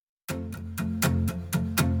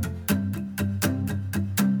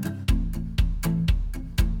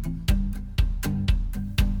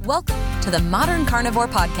Welcome to the Modern Carnivore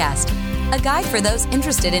Podcast, a guide for those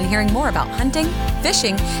interested in hearing more about hunting,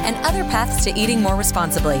 fishing, and other paths to eating more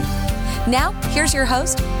responsibly. Now, here's your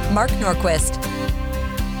host, Mark Norquist.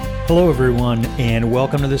 Hello, everyone, and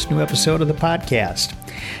welcome to this new episode of the podcast.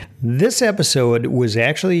 This episode was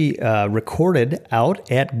actually recorded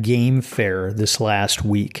out at Game Fair this last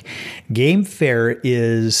week. Game Fair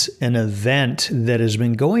is an event that has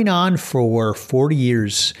been going on for 40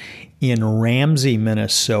 years in Ramsey,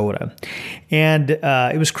 Minnesota. And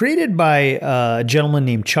it was created by a gentleman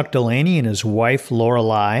named Chuck Delaney and his wife,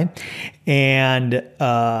 Lorelei, and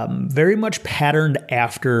very much patterned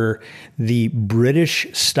after the British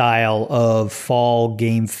style of fall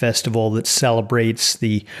game festival that celebrates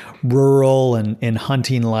the rural and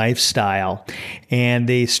hunting lifestyle. And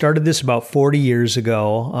they started this about 40 years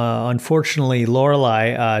ago. Unfortunately,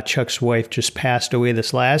 Lorelei, Chuck's wife, just passed away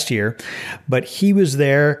this last year, but he was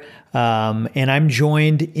there. And I'm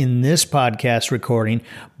joined in this podcast recording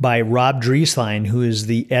by Rob Drieslein, who is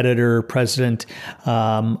the editor, president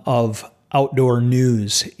of Outdoor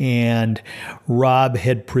News. And Rob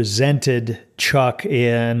had presented Chuck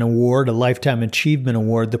an award, a Lifetime Achievement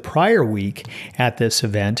Award, the prior week at this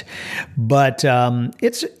event. But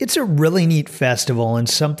it's a really neat festival and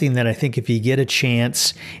something that I think if you get a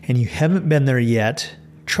chance and you haven't been there yet,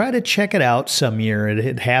 try to check it out some year.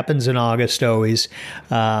 It happens in August always.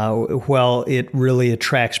 Well, it really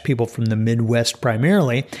attracts people from the Midwest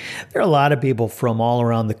primarily. There are a lot of people from all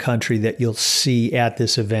around the country that you'll see at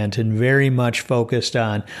this event, and very much focused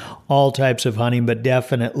on all types of hunting, but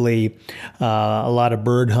definitely a lot of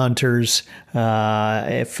bird hunters,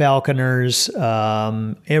 falconers,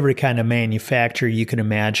 every kind of manufacturer you can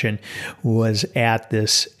imagine was at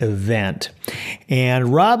this event.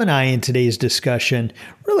 And Rob and I, in today's discussion,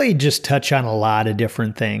 really just touch on a lot of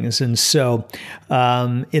different things. And so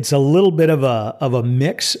it's a little bit of a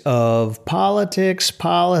mix of politics,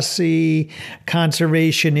 policy,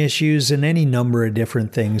 conservation issues, and any number of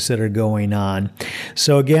different things that are going on.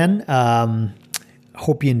 So again,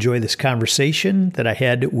 hope you enjoy this conversation that I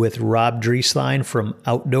had with Rob Drieslein from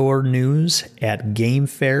Outdoor News at Game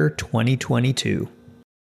Fair 2022.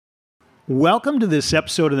 Welcome to this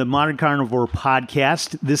episode of the Modern Carnivore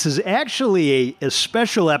Podcast. This is actually a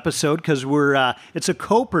special episode because it's a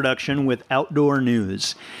co-production with Outdoor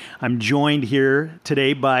News. I'm joined here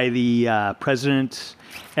today by the president,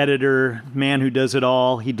 editor, man who does it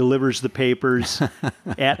all. He delivers the papers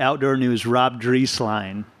at Outdoor News, Rob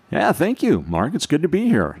Drieslein. Yeah, thank you, Mark. It's good to be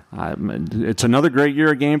here. It's another great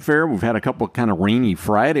year at Game Fair. We've had a couple of kind of rainy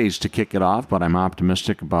Fridays to kick it off, but I'm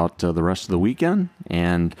optimistic about the rest of the weekend,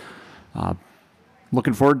 and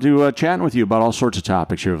looking forward to chatting with you about all sorts of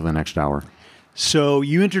topics here over the next hour. So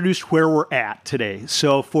you introduced where we're at today.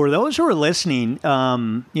 So for those who are listening, we've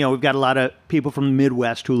got a lot of people from the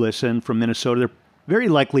Midwest who listen, from Minnesota. They're very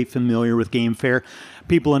likely familiar with Game Fair.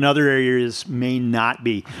 People in other areas may not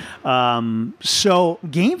be. So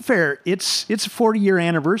Game Fair, it's a 40-year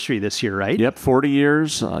anniversary this year, right? Yep, 40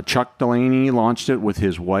 years. Chuck Delaney launched it with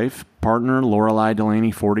his wife, partner, Lorelei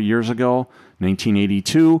Delaney, 40 years ago,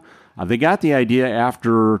 1982. They got the idea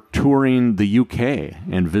after touring the UK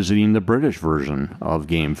and visiting the British version of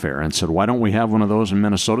Game Fair and said, why don't we have one of those in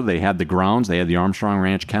Minnesota? They had the grounds. They had the Armstrong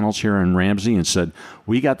Ranch kennels here in Ramsey, and said,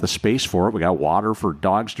 we got the space for it. We got water for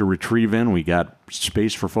dogs to retrieve in. We got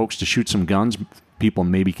space for folks to shoot some guns. People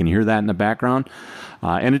maybe can hear that in the background.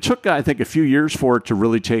 And it took, I think, a few years for it to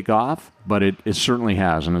really take off, but it certainly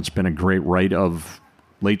has. And it's been a great rite of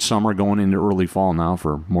late summer going into early fall now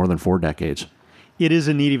for more than 4 decades. It is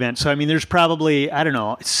a neat event. So, I mean, there's probably,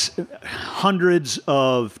 hundreds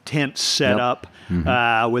of tents set up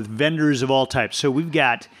with vendors of all types. So we've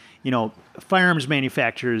got, firearms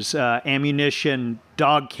manufacturers, ammunition,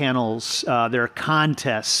 dog kennels. There are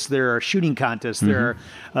contests. There are shooting contests. There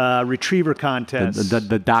are retriever contests.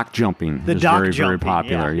 The dock jumping is very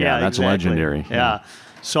popular. Yeah, that's exactly. Legendary. Yeah.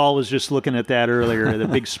 Saul was just looking at that earlier, the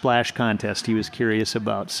big splash contest he was curious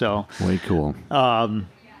about. So way cool.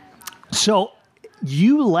 So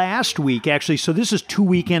you last week, actually, so this is 2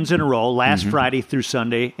 weekends in a row, last Friday through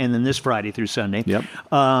Sunday, and then this Friday through Sunday. Yep.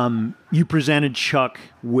 You presented Chuck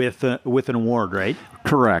with an award, right?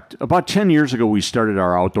 Correct. About 10 years ago, we started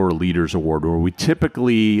our Outdoor Leaders Award, where we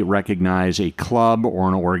typically recognize a club or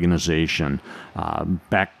an organization.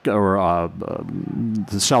 The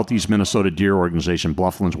Southeast Minnesota Deer Organization,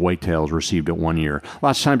 Blufflands Whitetails, received it 1 year.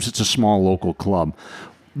 Lots of times it's a small local club.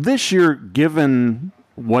 This year, given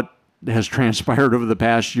what has transpired over the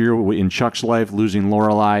past year in Chuck's life, losing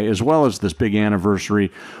Lorelei, as well as this big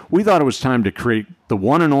anniversary, we thought it was time to create the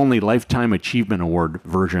one and only Lifetime Achievement Award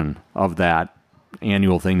version of that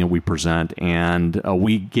annual thing that we present, and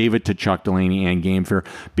we gave it to Chuck Delaney and Game Fair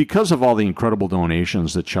because of all the incredible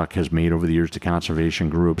donations that Chuck has made over the years to conservation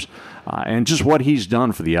groups, and just what he's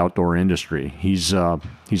done for the outdoor industry. He's a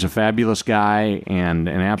fabulous guy and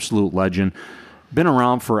an absolute legend. Been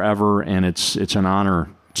around forever, and it's an honor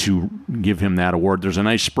to give him that award. There's a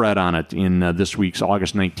nice spread on it in this week's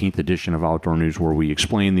August 19th edition of Outdoor News where we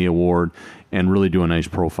explain the award and really do a nice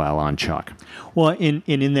profile on Chuck. Well,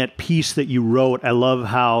 in that piece that you wrote, I love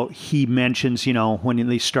how he mentions, when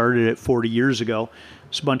they started it 40 years ago,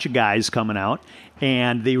 it's a bunch of guys coming out,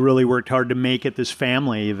 and they really worked hard to make it this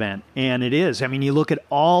family event. And it is. I mean, you look at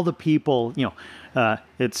all the people,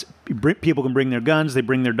 it's people can bring their guns, they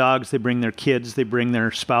bring their dogs, they bring their kids, they bring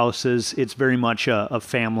their spouses. It's very much a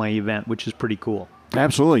family event, which is pretty cool.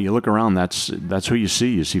 Absolutely. You look around, that's who you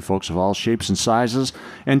see. You see folks of all shapes and sizes,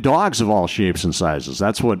 and dogs of all shapes and sizes.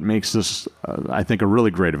 That's what makes this, I think, a really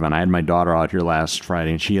great event. I had my daughter out here last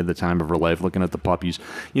Friday, and she had the time of her life looking at the puppies.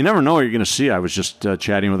 You never know what you're going to see. I was just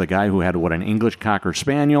chatting with a guy who had, an English Cocker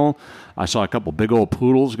Spaniel. I saw a couple big old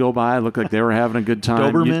poodles go by. It looked like they were having a good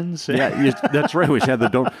time. Dobermans? That's right. We had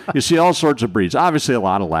you see all sorts of breeds. Obviously, a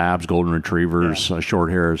lot of labs, golden retrievers,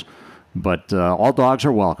 short hairs. But all dogs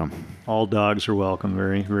are welcome. All dogs are welcome.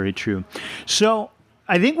 Very, very true. So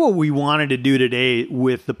I think what we wanted to do today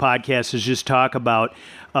with the podcast is just talk about,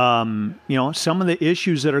 some of the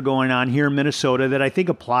issues that are going on here in Minnesota that I think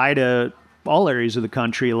apply to all areas of the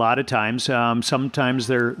country a lot of times. Sometimes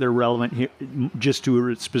they're relevant here just to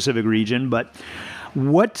a specific region. But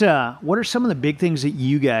what are some of the big things that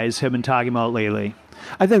you guys have been talking about lately?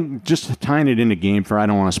 I think just tying it into Game Fair, I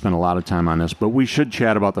don't want to spend a lot of time on this, but we should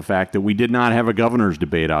chat about the fact that we did not have a governor's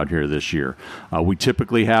debate out here this year. We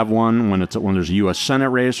typically have one when there's a U.S. Senate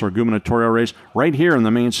race or gubernatorial race right here in the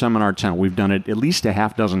main seminar tent. We've done it at least a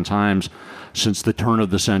half dozen times since the turn of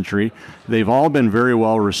the century. They've all been very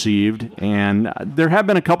well received, and there have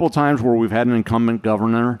been a couple of times where we've had an incumbent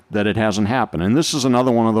governor that it hasn't happened, and this is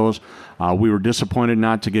another one of those. We were disappointed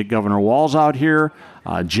not to get Governor Walz out here.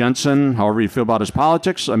 Jensen, however you feel about his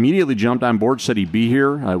politics, immediately jumped on board, said he'd be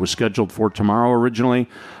here. It was scheduled for tomorrow originally,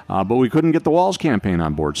 but we couldn't get the Walz campaign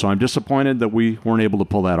on board, so I'm disappointed that we weren't able to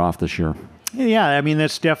pull that off this year. Yeah, I mean,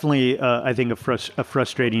 that's definitely, I think, a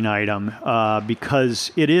frustrating item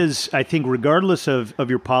because it is, I think, regardless of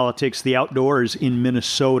your politics, the outdoors in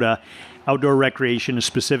Minnesota, outdoor recreation,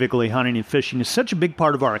 specifically hunting and fishing, is such a big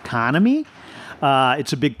part of our economy.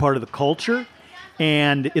 It's a big part of the culture,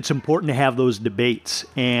 and it's important to have those debates.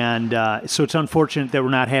 And so it's unfortunate that we're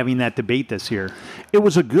not having that debate this year. It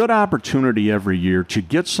was a good opportunity every year to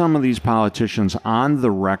get some of these politicians on the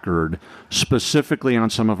record, specifically on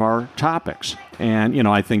some of our topics. And,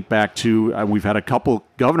 I think back to we've had a couple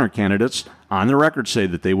governor candidates on the record say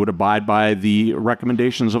that they would abide by the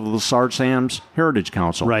recommendations of the Lessard-Sams Heritage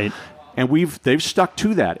Council. Right. And they've stuck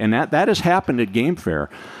to that. And that has happened at Game Fair.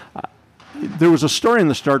 There was a story in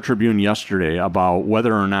the Star Tribune yesterday about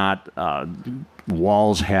whether or not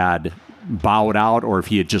Walz had bowed out or if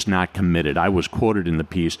he had just not committed. I was quoted in the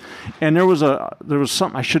piece, and there was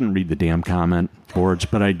something. I shouldn't read the damn comment boards,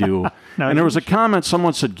 but I do. And there was a comment.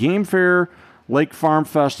 Someone said, "Game Fair Lake Farm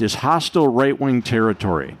Fest is hostile right-wing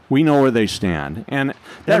territory. We know where they stand." And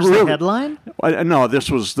that was the headline? No, this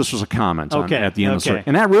was a comment at the end of the story.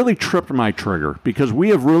 And that really tripped my trigger because we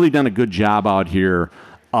have really done a good job out here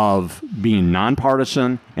of being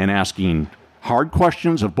nonpartisan and asking hard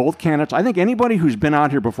questions of both candidates. I think anybody who's been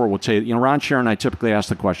out here before would say, Ron Scher and I typically ask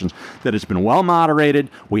the questions, that it's been well moderated.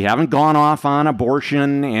 We haven't gone off on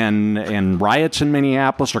abortion and riots in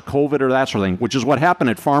Minneapolis or COVID or that sort of thing, which is what happened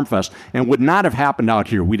at Farm Fest and would not have happened out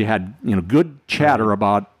here. We'd had good chatter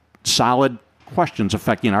about solid questions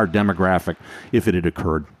affecting our demographic if it had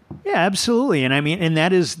occurred. Yeah, absolutely. And I mean, and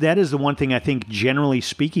that is the one thing I think, generally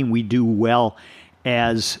speaking, we do well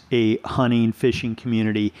as a hunting, fishing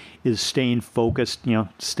community is staying focused,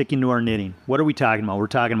 sticking to our knitting. What are we talking about? We're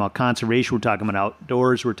talking about conservation. We're talking about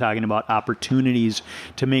outdoors. We're talking about opportunities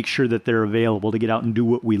to make sure that they're available to get out and do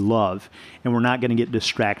what we love. And we're not going to get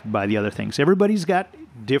distracted by the other things. Everybody's got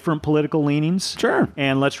different political leanings. Sure.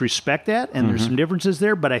 And let's respect that. And there's some differences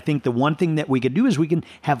there. But I think the one thing that we could do is we can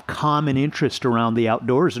have common interest around the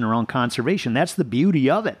outdoors and around conservation. That's the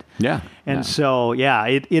beauty of it. Yeah. And so,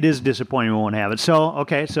 it is disappointing we won't have it. So,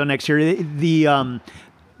 so next year, the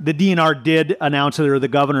DNR did announce, or the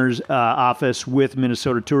governor's office with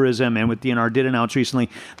Minnesota Tourism and with DNR did announce recently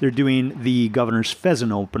they're doing the governor's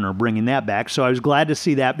pheasant opener, bringing that back. So I was glad to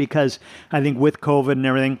see that because I think with COVID and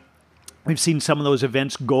everything, we've seen some of those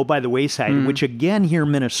events go by the wayside, which again here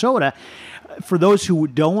in Minnesota, for those who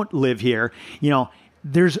don't live here,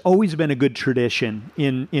 there's always been a good tradition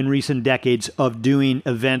in recent decades of doing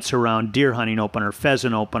events around deer hunting opener,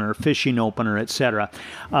 pheasant opener, fishing opener, etc.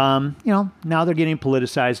 Now they're getting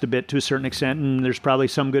politicized a bit to a certain extent, and there's probably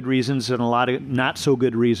some good reasons and a lot of not so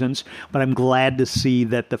good reasons. But I'm glad to see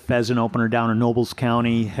that the pheasant opener down in Nobles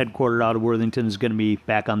County, headquartered out of Worthington, is going to be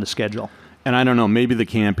back on the schedule. And I don't know, maybe the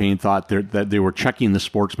campaign thought that they were checking the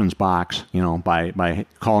sportsman's box, by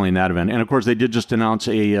calling that event. And, of course, they did just announce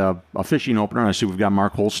a fishing opener. I see we've got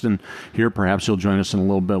Mark Holston here. Perhaps he'll join us in a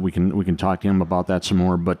little bit. We can talk to him about that some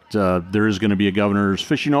more. But there is going to be a governor's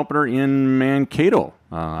fishing opener in Mankato,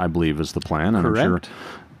 I believe, is the plan. And correct. I'm sure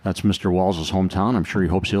that's Mr. Walls' hometown. I'm sure he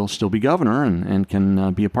hopes he'll still be governor and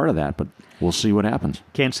can be a part of that. But we'll see what happens.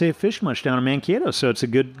 Can't say I fish much down in Mankato, so it's a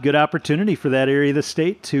good opportunity for that area of the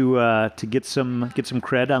state to get some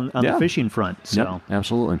cred on the fishing front. So yep,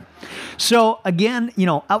 absolutely. So again,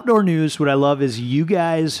 outdoor news. What I love is you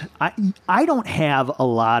guys. I don't have a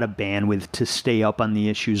lot of bandwidth to stay up on the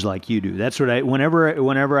issues like you do. That's what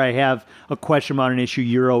whenever I have a question about an issue,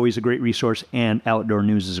 you're always a great resource, and outdoor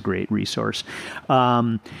news is a great resource.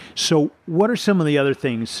 So what are some of the other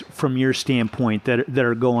things from your standpoint that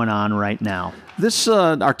are going on right now? This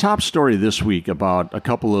our top story this week about a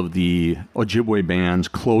couple of the Ojibwe bands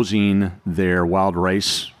closing their wild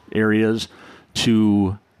rice areas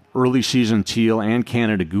to early season teal and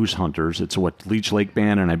Canada goose hunters. It's what Leech Lake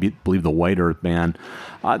Band and I believe the White Earth Band.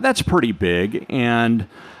 That's pretty big, and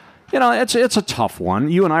it's a tough one.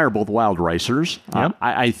 You and I are both wild ricers. Yep.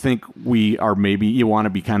 I think we are maybe, you want to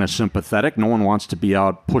be kind of sympathetic. No one wants to be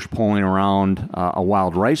out push-pulling around a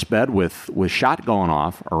wild rice bed with shot going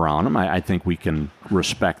off around them. I think we can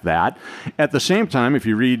respect that. At the same time, if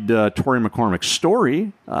you read Tori McCormick's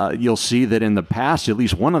story, you'll see that in the past, at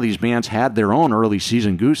least one of these bands had their own early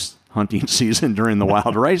season goose hunting season during the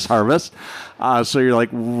wild rice harvest. So you're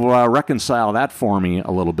like, reconcile that for me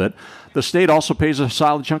a little bit. The state also pays a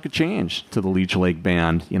solid chunk of change to the Leech Lake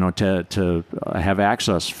Band, to have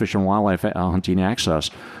access, fish and wildlife hunting access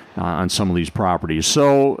on some of these properties.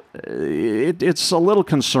 So it's a little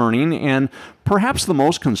concerning, and perhaps the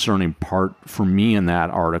most concerning part for me in that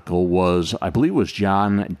article was, I believe it was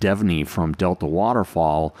John Devney from Delta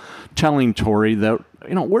Waterfall telling Tori that,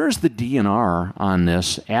 where's the DNR on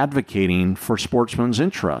this, advocating for sportsmen's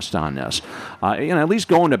interest on this? At least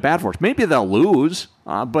going to bat for us. Maybe they'll lose,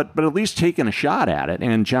 but at least taking a shot at it.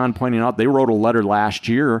 And John pointing out they wrote a letter last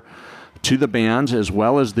year to the bands as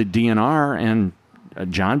well as the DNR, and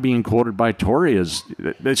John being quoted by Tori is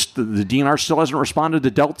the DNR still hasn't responded to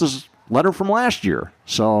Delta's letter from last year.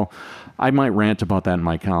 So I might rant about that in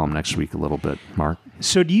my column next week a little bit, Mark.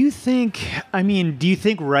 So do you think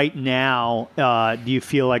right now, do you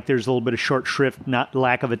feel like there's a little bit of short shrift, not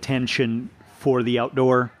lack of attention for the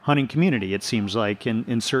outdoor hunting community, it seems like,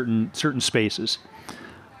 in certain spaces?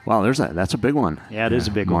 Wow, that's a big one. Yeah, it is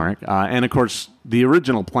a big Mark. And, of course, the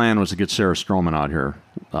original plan was to get Sarah Stroman out here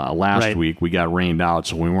last week. We got rained out,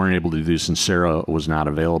 so we weren't able to do since Sarah was not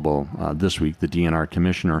available this week, the DNR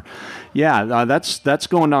commissioner. Yeah, that's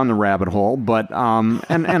going down the rabbit hole. But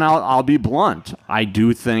and I'll be blunt. I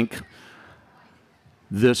do think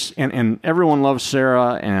this, and everyone loves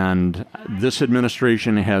Sarah, and this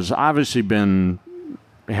administration has obviously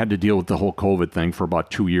had to deal with the whole COVID thing for about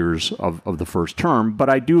 2 years of the first term. But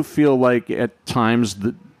I do feel like at times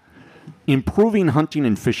that improving hunting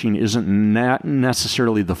and fishing isn't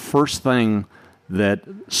necessarily the first thing that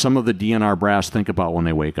some of the DNR brass think about when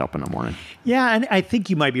they wake up in the morning. Yeah, and I think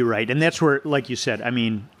you might be right. And that's where, like you said,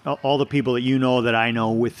 all the people that that I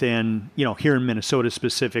know within, here in Minnesota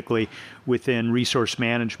specifically, within resource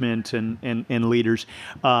management and leaders,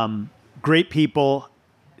 great people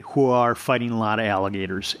who are fighting a lot of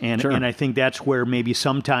alligators. And sure. And I think that's where maybe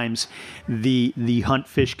sometimes the hunt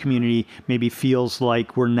fish community maybe feels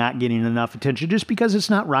like we're not getting enough attention just because it's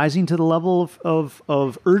not rising to the level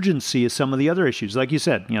of urgency as some of the other issues. Like you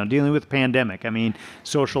said, dealing with the pandemic,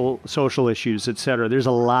 social issues, et cetera. There's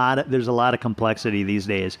a lot of complexity these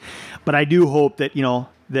days. But I do hope that,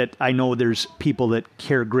 that I know there's people that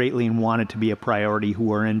care greatly and want it to be a priority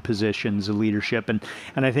who are in positions of leadership. And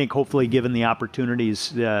I think hopefully given the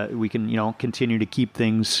opportunities, we can, continue to keep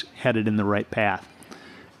things headed in the right path.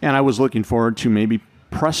 And I was looking forward to maybe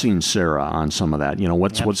pressing Sarah on some of that.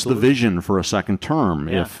 What's the vision for a second term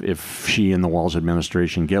if she and the Walz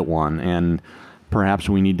administration get one? And perhaps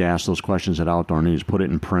we need to ask those questions at Outdoor News, put it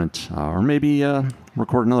in print, or maybe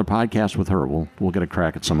record another podcast with her. We'll get a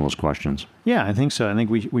crack at some of those questions. Yeah, I think so. I think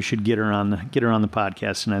we should get her on the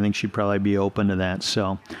podcast, and I think she'd probably be open to that.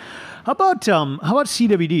 So, How about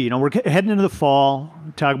CWD? We're heading into the fall.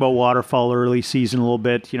 Talk about waterfowl early season a little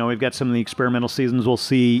bit. We've got some of the experimental seasons. We'll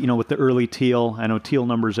see. With the early teal. I know teal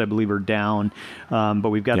numbers, I believe, are down, but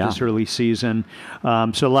we've got this early season.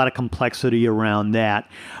 So a lot of complexity around that.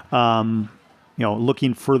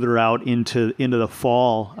 Looking further out into the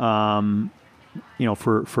fall.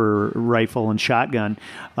 For rifle and shotgun,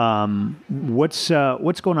 what's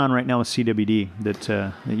going on right now with CWD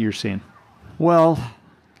that you're seeing? Well,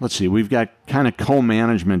 let's see. We've got kind of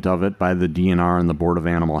co-management of it by the DNR and the Board of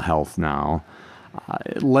Animal Health now.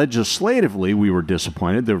 Legislatively, we were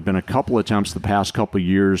disappointed. There have been a couple attempts the past couple of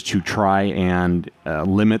years to try and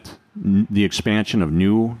limit the expansion of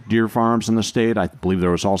new deer farms in the state. I believe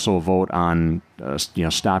there was also a vote on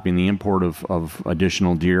stopping the import of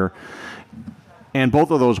additional deer. And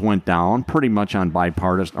both of those went down pretty much on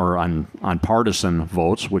bipartisan or on partisan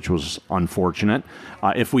votes, which was unfortunate.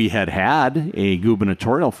 If we had a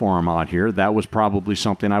gubernatorial forum out here, that was probably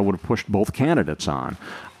something I would have pushed both candidates on.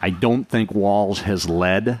 I don't think Walz has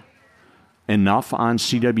led enough on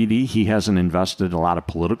CWD. He hasn't invested a lot of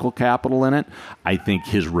political capital in it. I think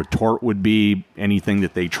his retort would be anything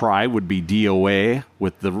that they try would be DOA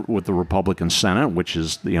with the Republican Senate, which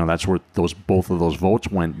is that's where both of those votes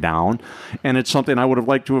went down, and it's something I would have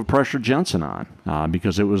liked to have pressured Jensen on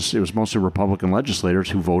because it was mostly Republican legislators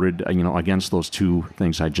who voted against those two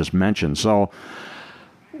things I just mentioned. So.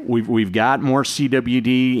 We've got more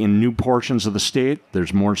CWD in new portions of the state.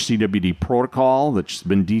 There's more CWD protocol that's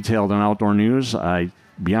been detailed in Outdoor News.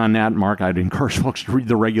 Beyond that, Mark, I'd encourage folks to read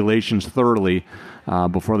the regulations thoroughly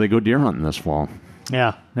before they go deer hunting this fall.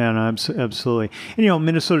 Yeah, absolutely. And,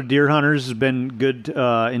 Minnesota Deer Hunters has been good,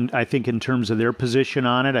 I think, in terms of their position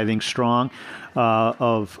on it. I think strong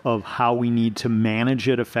of how we need to manage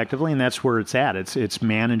it effectively, and that's where it's at. It's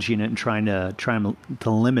managing it and trying to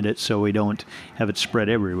limit it so we don't have it spread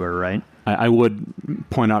everywhere, right? I would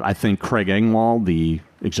point out, I think Craig Engwall, the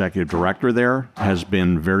executive director there, has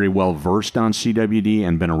been very well versed on CWD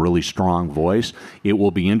and been a really strong voice. It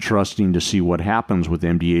will be interesting to see what happens with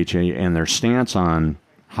MDHA and their stance on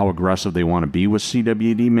how aggressive they want to be with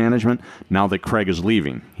CWD management now that Craig is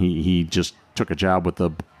leaving. He just took a job with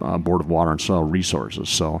the Board of Water and Soil Resources.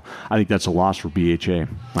 So I think that's a loss for BHA.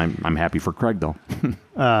 I'm happy for Craig, though.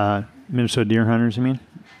 Minnesota Deer Hunters, you mean?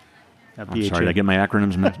 I'm sorry, I get my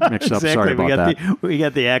acronyms mixed exactly. up. Sorry about that. We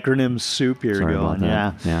got the acronym soup here going.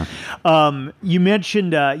 Yeah. You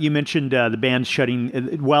mentioned the ban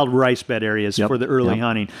shutting wild rice bed areas for the early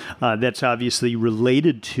hunting. That's obviously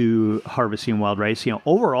related to harvesting wild rice.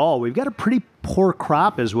 Overall, we've got a pretty poor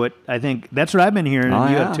crop, is what I think. That's what I've been hearing.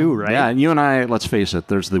 And you have too, right? Yeah, and you and I, let's face it,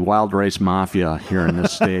 there's the wild rice mafia here in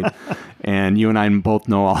this state. And you and I both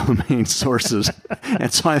know all the main sources.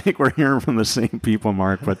 And so I think we're hearing from the same people,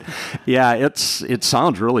 Mark. But yeah, it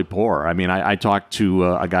sounds really poor. I mean, I talked to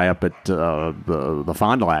a guy up at the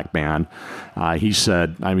Fond du Lac band. He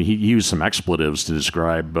said, he used some expletives to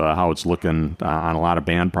describe how it's looking on a lot of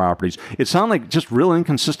band properties. It sounded like just real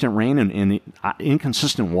inconsistent rain and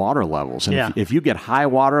inconsistent water levels. And if you get high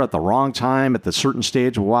water at the wrong time at the certain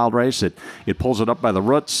stage of wild rice, it pulls it up by the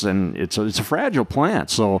roots, and it's a fragile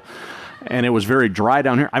plant. So. And it was very dry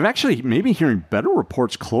down here. I'm actually maybe hearing better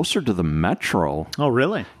reports closer to the metro. Oh,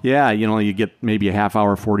 really? Yeah, you get maybe a half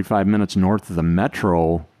hour, 45 minutes north of the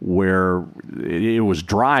metro where it was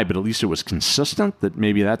dry, but at least it was consistent. That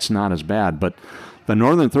maybe that's not as bad. But the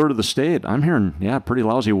northern third of the state, I'm hearing, pretty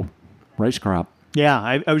lousy rice crop.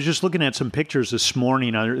 Yeah, I was just looking at some pictures this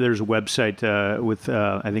morning. There's a website with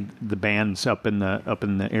I think the bands up in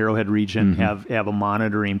the Arrowhead region have a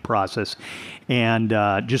monitoring process, and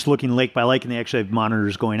just looking lake by lake, and they actually have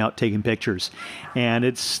monitors going out taking pictures. And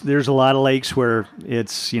there's a lot of lakes where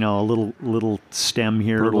it's a little stem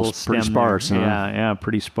here, a little stem pretty sparse. There. Huh? Yeah,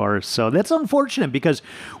 pretty sparse. So that's unfortunate because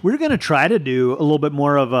we're going to try to do a little bit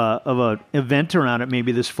more of a event around it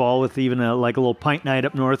maybe this fall with even a little pint night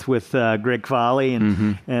up north with Greg Foley.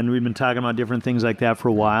 And we've been talking about different things like that for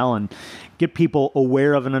a while and get people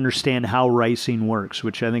aware of and understand how ricing works,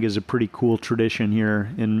 which I think is a pretty cool tradition here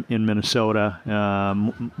in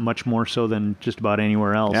Minnesota, much more so than just about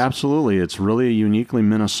anywhere else. Absolutely. It's really a uniquely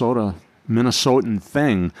Minnesotan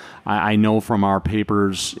thing. I know from our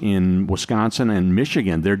papers in Wisconsin and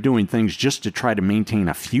Michigan, they're doing things just to try to maintain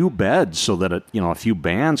a few beds so that a few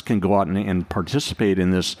bands can go out and participate in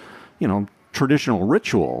this, traditional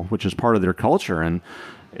ritual, which is part of their culture, and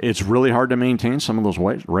it's really hard to maintain some of those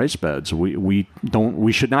rice beds. We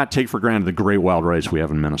should not take for granted the great wild rice we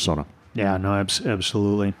have in Minnesota. Yeah, no,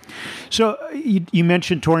 absolutely. So you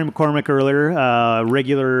mentioned Tori McCormick earlier,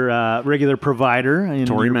 regular provider.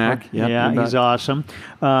 Tori Mac, he's awesome.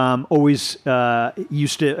 Always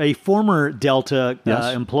used to a former Delta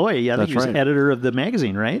employee. I think he was editor of the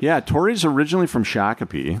magazine, right? Yeah, Tori's originally from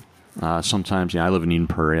Shakopee. Sometimes, I live in Eden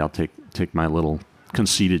Prairie. I'll take my little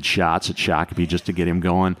conceited shots at Shakopee just to get him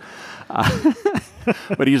going.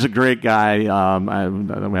 But he's a great guy. We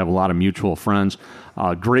have a lot of mutual friends.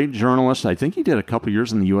 Great journalist. I think he did a couple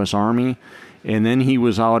years in the U.S. Army. And then he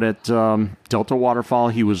was out at Delta Waterfowl.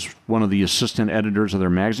 He was one of the assistant editors of their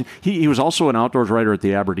magazine. He was also an outdoors writer at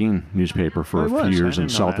the Aberdeen newspaper for a few years in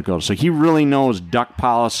South Dakota. So he really knows duck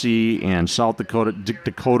policy and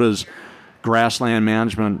Dakota's grassland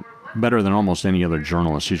management better than almost any other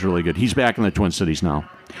journalist. He's really good. He's back in the Twin Cities now.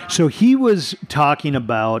 So he was talking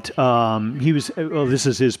about, this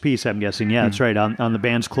is his piece, I'm guessing. Yeah, that's right, on the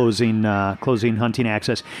band's closing hunting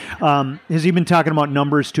access. Has he been talking about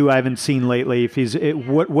numbers too? I haven't seen lately.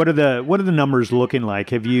 What are the numbers looking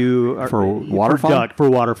like? Have you for waterfowl? For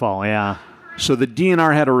waterfowl, yeah. So the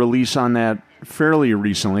DNR had a release on that fairly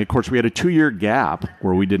recently. Of course, we had a 2-year gap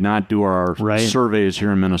where we did not do our surveys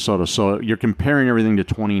here in Minnesota. So you're comparing everything to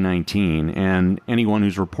 2019, and anyone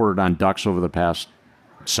who's reported on ducks over the past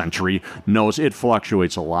century knows it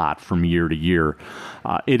fluctuates a lot from year to year.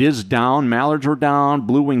 It is down. Mallards were down.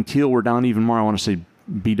 Blue-winged teal were down even more. I want to say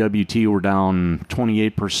BWT were down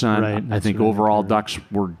 28%. Right, I think overall ducks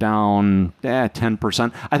were down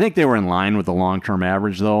 10%. I think they were in line with the long-term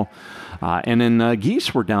average, though. And then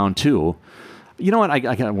geese were down, too. You know what? I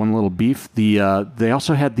got one little beef. They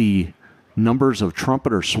also had the numbers of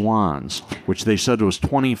trumpeter swans, which they said was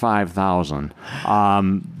 25,000.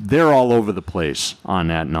 They're all over the place on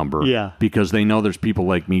that number because they know there's people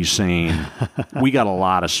like me saying, we got a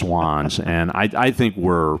lot of swans. And I think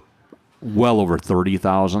we're well over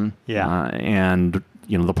 30,000. Yeah. And,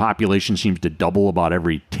 the population seems to double about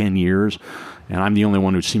every 10 years. And I'm the only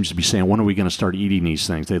one who seems to be saying, when are we going to start eating these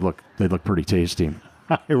things? They look pretty tasty.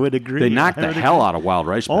 I would agree. They knock the hell out of wild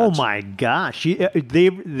rice beds. Oh my gosh!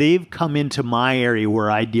 They've come into my area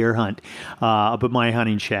where I deer hunt, up at my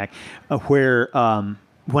hunting shack, where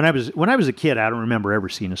when I was a kid, I don't remember ever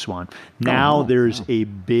seeing a swan. Now there's a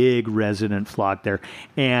big resident flock there,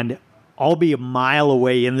 and I'll be a mile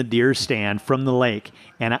away in the deer stand from the lake,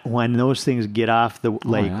 and when those things get off the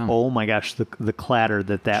lake, oh my gosh, the clatter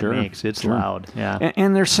that makes, it's loud. Yeah,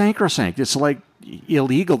 and they're sacrosanct. It's like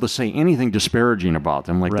illegal to say anything disparaging about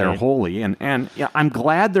them, like they're holy. And I'm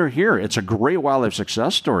glad they're here. It's a great wildlife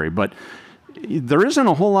success story, but there isn't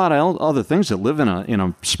a whole lot of other things that live in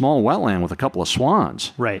a small wetland with a couple of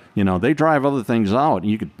swans. Right. They drive other things out.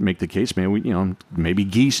 You could make the case, maybe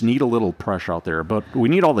geese need a little pressure out there, but we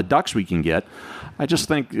need all the ducks we can get. I just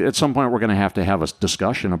think at some point we're going to have a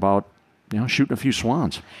discussion about shooting a few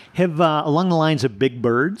swans. Have along the lines of big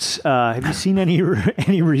birds, have you seen any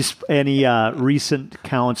recent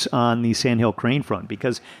counts on the sandhill crane front?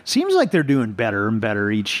 Because it seems like they're doing better and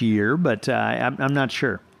better each year, but I'm not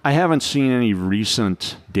sure. I haven't seen any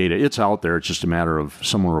recent data. It's out there. It's just a matter of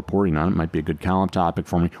someone reporting on it. It might be a good column topic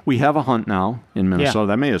for me. We have a hunt now in Minnesota. Yeah.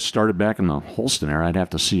 That may have started back in the Holston era. I'd have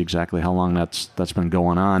to see exactly how long that's been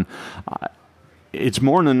going on. It's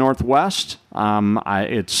more in the Northwest.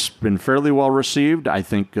 It's been fairly well received. I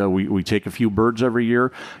think we take a few birds every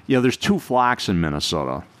year. There's 2 flocks in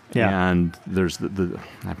Minnesota. Yeah. And there's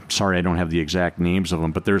I'm sorry I don't have the exact names of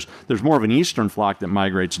them, but there's more of an eastern flock that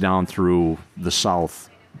migrates down through the southeast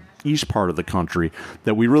part of the country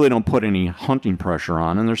that we really don't put any hunting pressure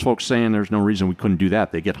on. And there's folks saying there's no reason we couldn't do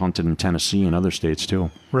that. They get hunted in Tennessee and other states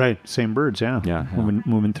too. Right. Same birds, yeah.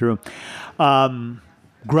 Moving through.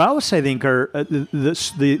 Grouse, I think, are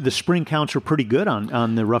the spring counts are pretty good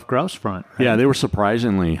on the rough grouse front. Right? Yeah, they were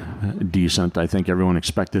surprisingly decent. I think everyone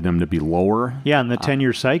expected them to be lower. Yeah, in the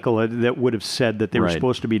 10-year cycle, that would have said that they were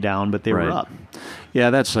supposed to be down, but they were up.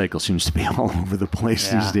 Yeah, that cycle seems to be all over the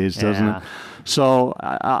place these days, doesn't it? So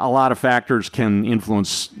a lot of factors can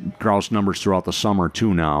influence grouse numbers throughout the summer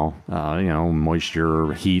too now.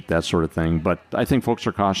 Moisture, heat, that sort of thing. But I think folks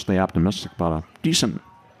are cautiously optimistic about a decent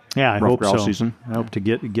I hope so. Season. I hope to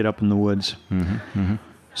get up in the woods. Mm-hmm, mm-hmm.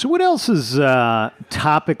 So what else is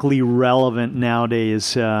topically relevant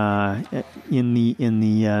nowadays in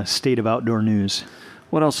the state of outdoor news?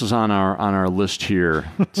 What else is on our list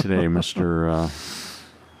here today, Mr.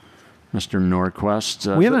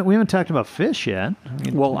 Nordquist? We haven't talked about fish yet.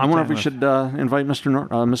 I wonder if we should invite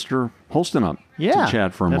Mr. Holston up to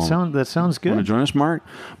chat for a moment. That sounds good. Want to join us, Mark?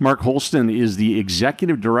 Mark Holston is the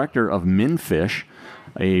executive director of MinFish.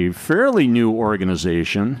 a fairly new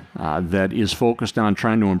organization that is focused on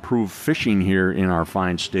trying to improve fishing here in our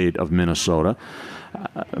fine state of Minnesota.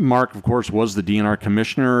 Mark, of course, was the DNR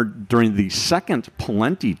commissioner during the second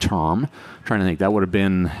Pawlenty term. I'm trying to think, that would have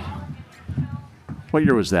been, what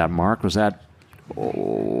year was that, Mark? Was that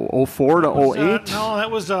 04 to 08? No, that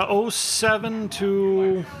was 07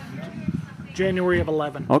 to January of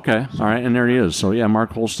 11. Okay, all right, and there he is. So, yeah,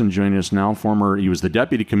 Mark Holston joining us now. He was the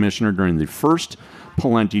deputy commissioner during the first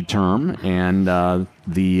Pawlenty term, and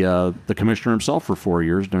the commissioner himself for 4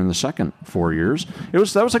 years during the second 4 years.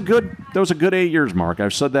 That was a good 8 years, Mark.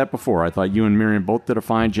 I've said that before. I thought you and Miriam both did a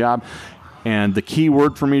fine job. And the key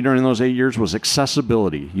word for me during those 8 years was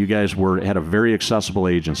accessibility. You guys had a very accessible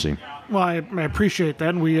agency. Well, I appreciate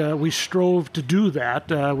that, and we strove to do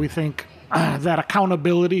that. We think that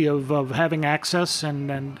accountability of having access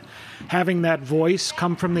and having that voice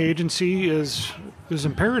come from the agency is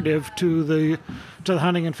imperative to the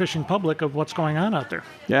hunting and fishing public of what's going on out there.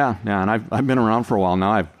 Yeah, and I've been around for a while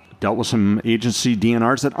now. I've dealt with some agency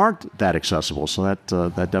DNRs that aren't that accessible, so that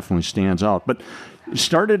definitely stands out. But you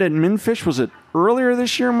started at MnFish, was it earlier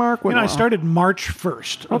this year, Mark? I started March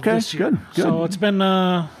 1st of this year. Good. So it's been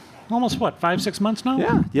almost, 5-6 months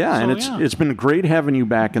now? Yeah, so, and it's been great having you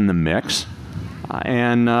back in the mix.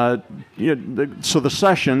 So the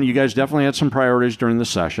session, you guys definitely had some priorities during the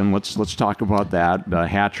session. Let's talk about that,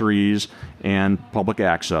 hatcheries and public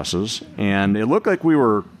accesses. And it looked like we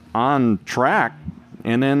were on track,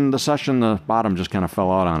 and then the session, the bottom just kind of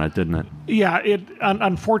fell out on it, didn't it? Yeah,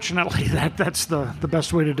 unfortunately, that's the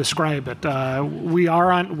best way to describe it. We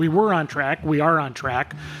were on track. We are on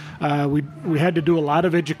track. We had to do a lot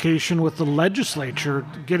of education with the legislature,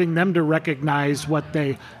 getting them to recognize what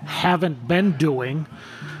they haven't been doing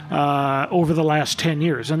over the last 10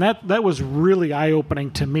 years. And that was really eye-opening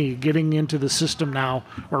to me, getting into the system now,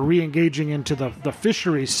 or re-engaging into the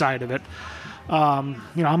fisheries side of it.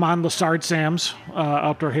 I'm on Lessard Sam's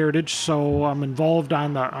Outdoor Heritage, so I'm involved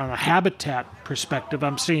on a habitat perspective.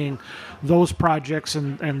 I'm seeing those projects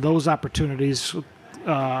and those opportunities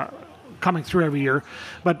coming through every year.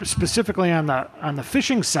 But specifically on the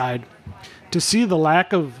fishing side, to see the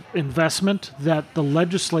lack of investment that the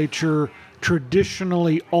legislature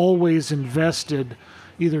traditionally always invested,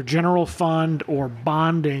 either general fund or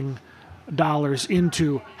bonding dollars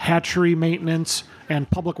into hatchery maintenance and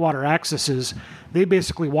public water accesses, they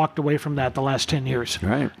basically walked away from that the last 10 years.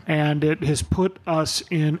 Right. And it has put us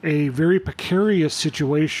in a very precarious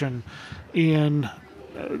situation in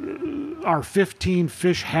our 15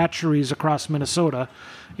 fish hatcheries across Minnesota.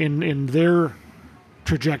 In their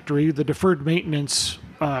trajectory, the deferred maintenance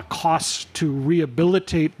costs to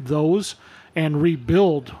rehabilitate those and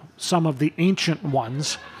rebuild some of the ancient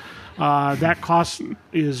ones, that cost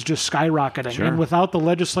is just skyrocketing. Sure. And without the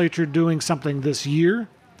legislature doing something this year,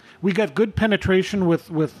 we got good penetration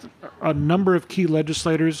with a number of key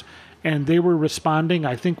legislators, and they were responding.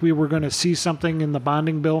 I think we were going to see something in the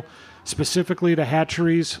bonding bill specifically to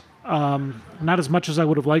hatcheries. Not as much as I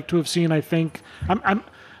would have liked to have seen, I think.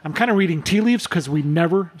 I'm kind of reading tea leaves because we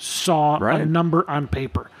never saw a number on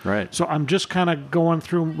paper. Right. So I'm just kind of going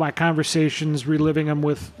through my conversations, reliving them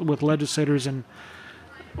with legislators and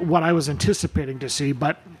what I was anticipating to see.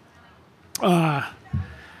 But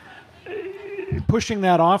pushing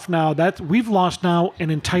that off now, that we've lost now an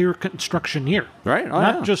entire construction year. Right.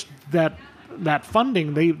 Not just that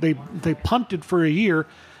funding. They punted for a year.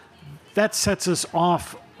 That sets us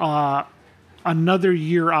off another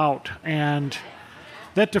year out, and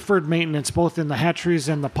that deferred maintenance, both in the hatcheries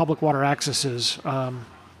and the public water accesses,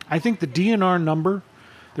 I think the DNR number,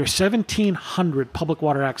 there's 1,700 public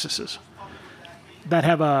water accesses that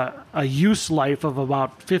have a use life of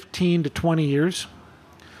about 15 to 20 years.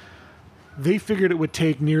 They figured it would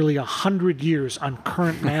take nearly 100 years on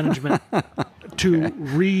current management to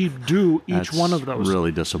redo each one of those.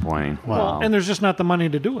 Really disappointing. Wow. Well, and there's just not the money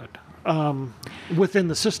to do it within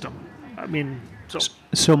the system. I mean,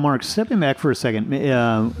 so Mark, stepping back for a second,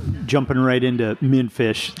 jumping right into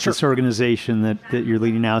MnFish, Sure. This organization that you're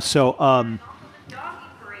leading now. So,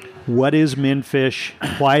 what is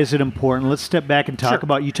MnFish? Why is it important? Let's step back and talk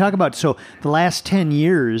about. So, the last 10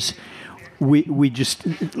 years, we just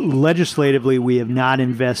legislatively we have not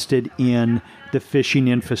invested in the fishing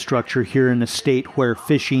infrastructure here in a state where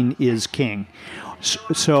fishing is king.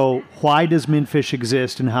 So, why does MnFish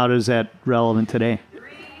exist, and how is that relevant today?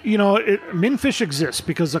 MnFish exists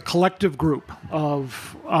because a collective group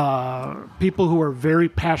of people who are very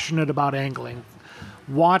passionate about angling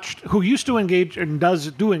who used to engage and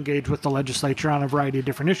do engage with the legislature on a variety of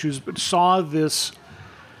different issues, but saw this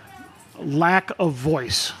lack of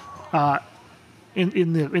voice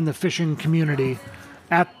in the fishing community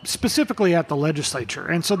specifically at the legislature.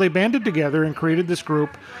 And so they banded together and created this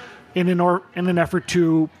group in an effort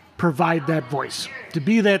to provide that voice, to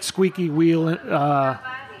be that squeaky wheel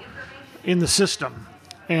in the system.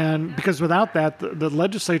 And because without that, the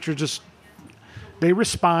legislature they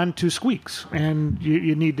respond to squeaks, and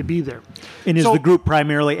you need to be there. And is the group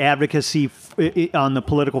primarily advocacy on the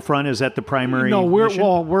political front? Is that the primary? No, we're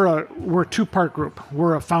mission? we're a two-part group.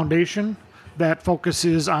 We're a foundation that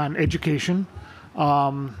focuses on education,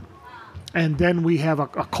 and then we have a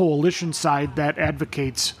coalition side that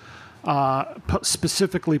advocates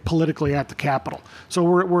specifically politically at the Capitol. So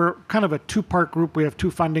we're kind of a two-part group. We have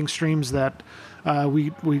two funding streams that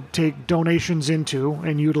we take donations into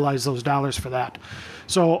and utilize those dollars for that.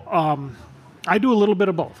 So I do a little bit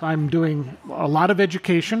of both. I'm doing a lot of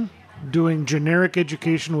education, doing generic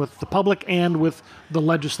education with the public and with the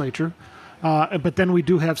legislature. But then we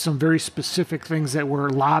do have some very specific things that we're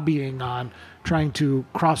lobbying on, trying to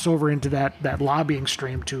cross over into that lobbying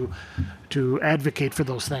stream to advocate for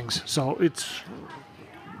those things. So it's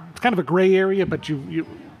kind of a gray area, but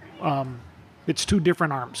it's two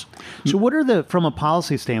different arms. So what are from a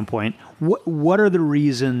policy standpoint, what are the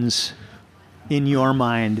reasons in your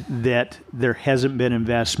mind that there hasn't been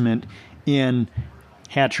investment in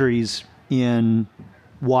hatcheries, in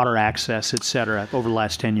water access, et cetera, over the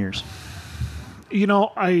last 10 years? You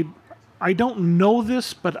know, I don't know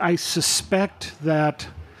this, but I suspect that,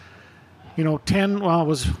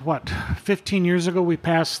 15 years ago we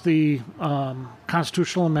passed the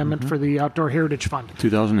constitutional amendment for the Outdoor Heritage Fund.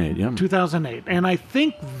 2008, yeah. 2008. And I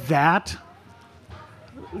think that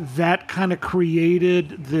kind of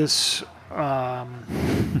created this,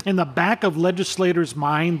 in the back of legislators'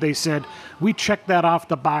 mind, they said, we checked that off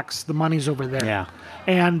the box, the money's over there. Yeah.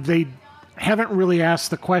 And they haven't really asked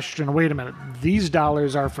the question, wait a minute, these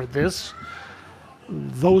dollars are for this,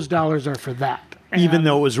 those dollars are for that. Even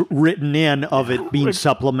though it was written in of it being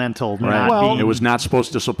supplemental. Right. It was not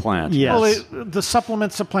supposed to supplant. Yes. Well, the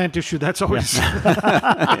supplant issue, that's always...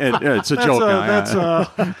 it's a joke.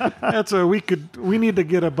 We need to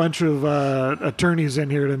get a bunch of attorneys in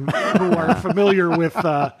here who are familiar with...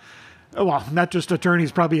 not just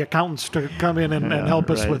attorneys, probably accountants to come in and help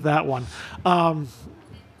us with that one.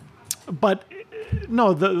 But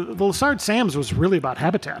no, the Lessard SAMs was really about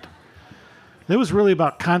habitat. It was really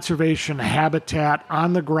about conservation, habitat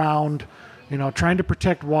on the ground, trying to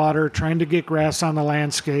protect water, trying to get grass on the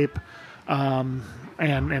landscape, and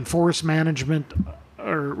forest management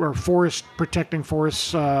or protecting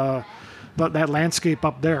forests, that landscape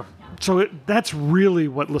up there. So that's really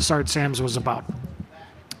what Lessard SAMs was about.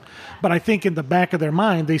 But I think in the back of their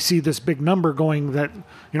mind, they see this big number going that,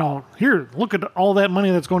 here, look at all that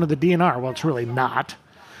money that's going to the DNR. Well, it's really not.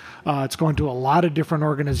 It's going to a lot of different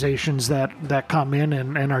organizations that come in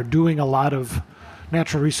and are doing a lot of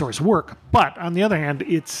natural resource work. But on the other hand,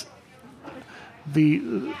 it's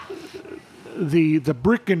the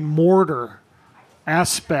brick and mortar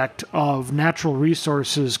aspect of natural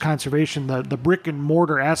resources conservation, the brick and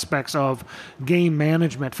mortar aspects of game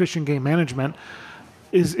management, fishing game management,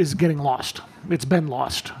 is getting lost. It's been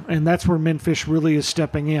lost. And that's where MnFish really is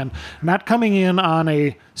stepping in. Not coming in on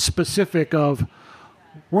a specific of,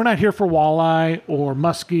 we're not here for walleye or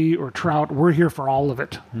muskie or trout. We're here for all of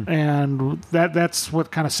it. And that's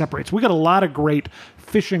what kind of separates. We got a lot of great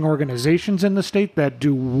fishing organizations in the state that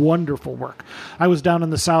do wonderful work. I was down in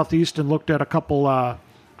the southeast and looked at a couple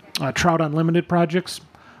Trout Unlimited projects.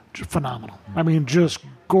 Phenomenal. I mean, just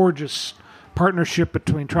gorgeous partnership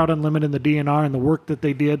between Trout Unlimited and the DNR, and the work that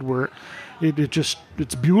they did where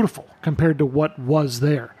it's beautiful compared to what was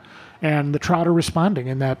there. And the trout are responding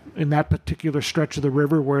in that particular stretch of the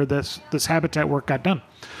river where this habitat work got done.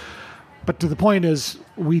 But to the point is,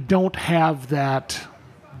 we don't have that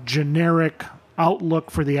generic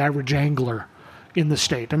outlook for the average angler in the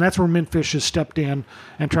state. And that's where MnFish has stepped in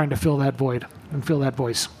and trying to fill that void and fill that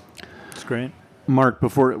voice. That's great. Mark,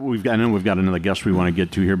 I know we've got another guest we want to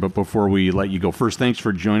get to here, but before we let you go, first, thanks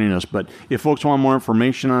for joining us. But if folks want more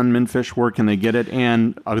information on MnFish, where can they get it?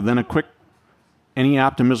 And then a quick, any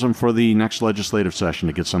optimism for the next legislative session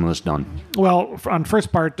to get some of this done? Well, on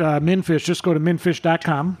first part, MnFish, just go to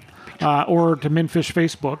mnfish.com or to MnFish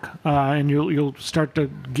Facebook, and you'll start to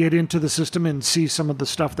get into the system and see some of the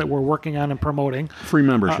stuff that we're working on and promoting. Free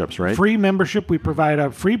memberships, right? Free membership. We provide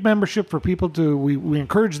a free membership for people we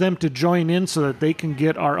encourage them to join in so that they can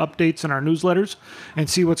get our updates and our newsletters and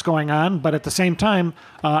see what's going on. But at the same time,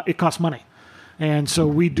 it costs money. And so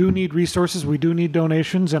we do need resources, we do need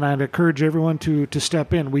donations, and I'd encourage everyone to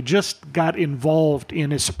step in. We just got involved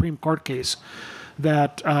in a Supreme Court case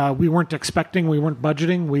that we weren't expecting, we weren't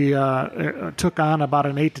budgeting. We took on about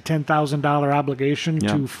an $8,000 to $10,000 obligation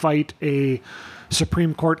to fight a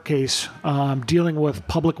Supreme Court case dealing with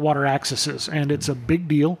public water accesses, and it's a big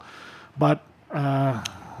deal, but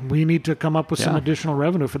we need to come up with some additional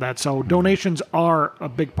revenue for that. So donations are a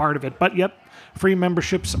big part of it, but yet free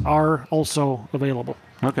memberships are also available.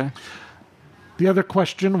 Okay. The other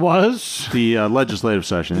question was the legislative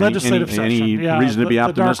session. Any Yeah, reason to be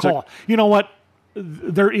optimistic? The dark hole. You know what?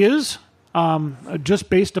 There is, just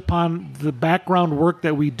based upon the background work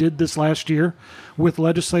that we did this last year with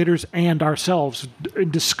legislators and ourselves,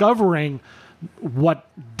 discovering what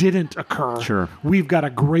didn't occur. Sure. We've got a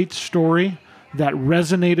great story that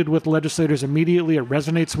resonated with legislators immediately. It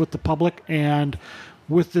resonates with the public, and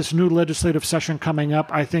with this new legislative session coming up,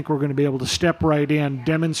 I think we're going to be able to step right in,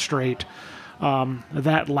 demonstrate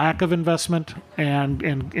that lack of investment,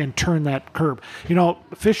 and turn that curb. You know,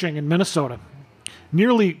 fishing in Minnesota,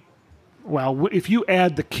 if you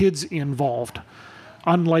add the kids involved,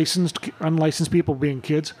 unlicensed people being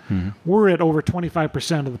kids, we're at over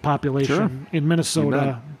 25% of the population in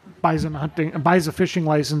Minnesota buys a fishing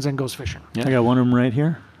license and goes fishing. Yeah. I got one of them right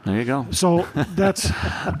here. There you go. So that's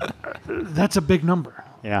a big number.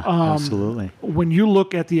 Yeah, absolutely. When you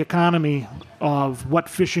look at the economy of what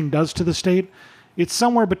fishing does to the state, it's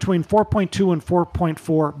somewhere between 4.2 and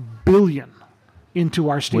 4.4 billion into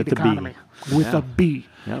our state economy with a B.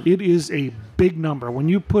 Yep. It is a big number. When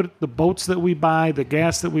you put the boats that we buy, the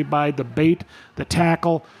gas that we buy, the bait, the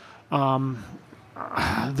tackle, the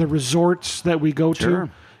resorts that we go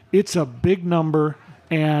to, it's a big number.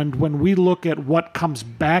 And when we look at what comes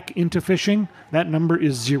back into fishing, that number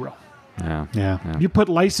is zero. Yeah. You put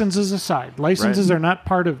licenses aside. Licenses are not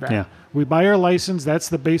part of that. Yeah. We buy our license. That's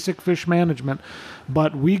the basic fish management.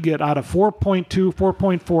 But we get out of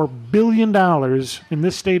 $4.4 billion in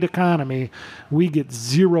this state economy, we get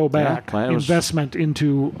zero back investment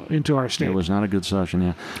into our state. It was not a good session,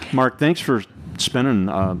 yeah. Mark, thanks for spending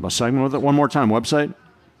a segment with it. One more time, website?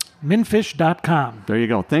 Minfish.com. There you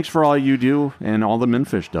go. Thanks for all you do and all the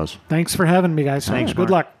Minfish does. Thanks for having me, guys. Thanks, Good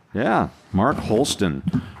Mark. luck. Yeah, Mark Holston,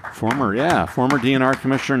 former DNR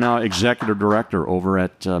commissioner, now executive director over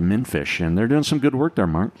at Minfish, and they're doing some good work there,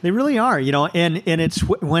 Mark. They really are, and it's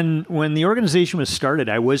when the organization was started,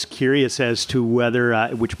 I was curious as to whether,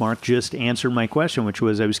 which Mark just answered my question, which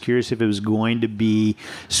was I was curious if it was going to be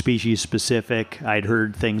species specific. I'd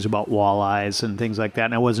heard things about walleyes and things like that,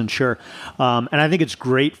 and I wasn't sure. And I think it's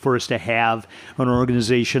great for us to have an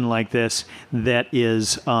organization like this that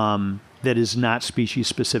is not species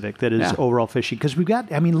specific, that is overall fishing. Because we've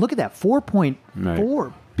got, look at that,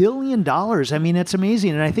 $4.4 billion. It's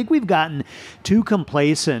amazing. And I think we've gotten too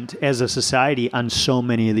complacent as a society on so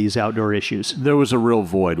many of these outdoor issues. There was a real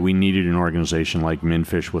void. We needed an organization like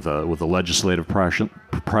Minfish with a legislative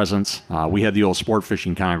presence. We had the old Sport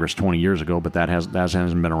Fishing Congress 20 years ago, but that hasn't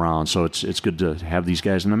been around. So it's good to have these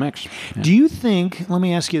guys in the mix. Yeah. Do you think, let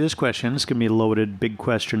me ask you this question. It's going to be a loaded, big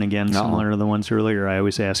question again, similar to the ones earlier I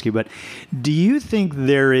always ask you. But do you think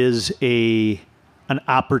there is an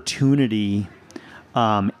opportunity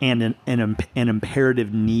and an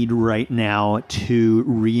imperative need right now to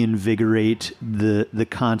reinvigorate the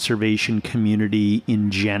conservation community in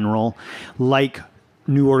general, like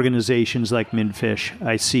new organizations like Minfish?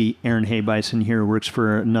 I see Aaron Haybison here, works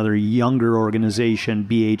for another younger organization,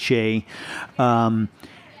 BHA,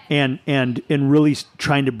 and really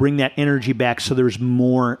trying to bring that energy back so there's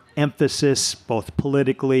more emphasis, both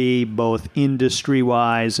politically, both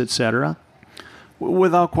industry-wise, et cetera?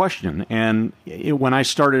 Without question. And when I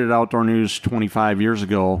started at Outdoor News 25 years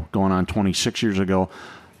ago, going on 26 years ago,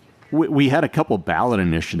 we had a couple ballot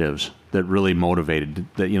initiatives that really motivated,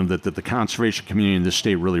 that the conservation community in this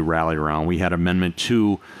state really rallied around. We had Amendment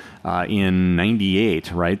 2 in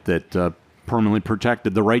 98, right, that permanently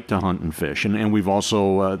protected the right to hunt and fish. And we've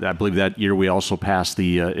also, I believe that year, we also passed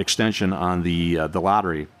the extension on the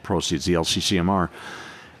lottery proceeds, the LCCMR.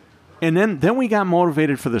 And then we got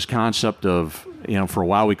motivated for this concept of, for a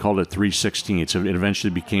while we called it 3/16. It eventually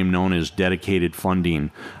became known as dedicated funding.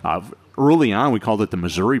 Early on, we called it the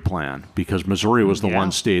Missouri Plan because Missouri was the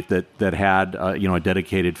one state that had a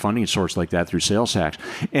dedicated funding source like that through sales tax.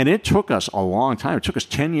 And it took us a long time. It took us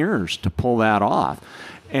 10 years to pull that off.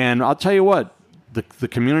 And I'll tell you what, the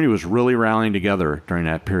community was really rallying together during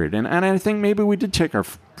that period. And I think maybe we did take our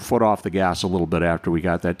foot off the gas a little bit after we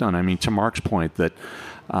got that done. To Mark's point that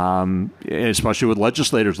especially with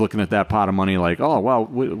legislators looking at that pot of money like, oh, well,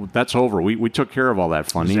 that's over. We took care of all that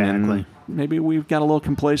funding. Exactly. And maybe we've got a little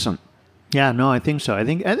complacent. Yeah, no, I think so. I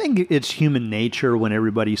think it's human nature when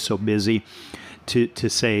everybody's so busy to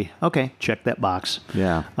say, okay, check that box.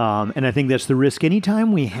 Yeah. And I think that's the risk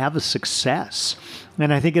anytime we have a success.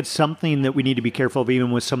 And I think it's something that we need to be careful of,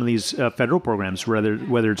 even with some of these federal programs,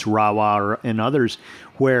 whether it's RAWA and others,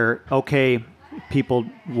 where, okay, people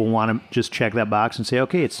will want to just check that box and say,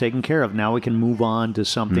 okay, it's taken care of. Now we can move on to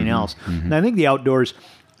something else. And I think the outdoors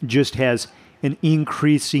just has an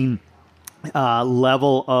increasing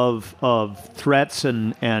level of threats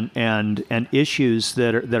and issues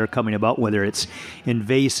that are coming about, whether it's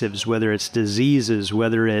invasives, whether it's diseases,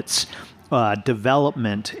 whether it's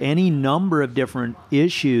development, any number of different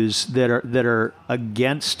issues that are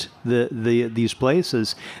against these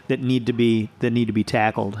places that need to be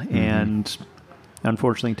tackled. And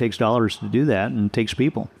unfortunately, it takes dollars to do that, and it takes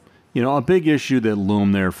people. You know, a big issue that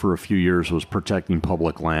loomed there for a few years was protecting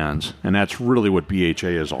public lands, and that's really what BHA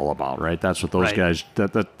is all about, right? That's what those guys,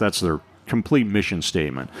 that's their complete mission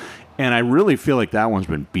statement. And I really feel like that one's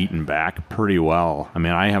been beaten back pretty well. I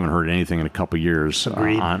mean, I haven't heard anything in a couple of years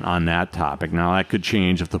on that topic. Now, that could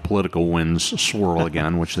change if the political winds swirl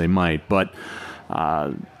again, which they might. But,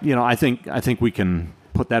 you know, I think we can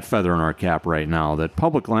put that feather in our cap right now, that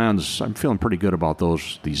public lands, I'm feeling pretty good about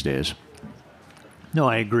those these days. No,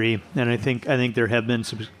 I agree, and I think there have been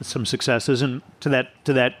some successes, and to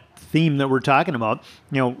that theme that we're talking about,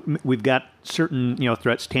 you know, we've got certain, you know,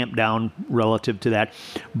 threats tamped down relative to that,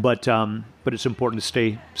 but it's important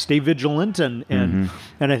to stay vigilant, and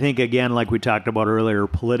I think, again, like we talked about earlier,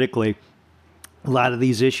 politically, a lot of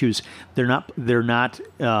these issues, they're not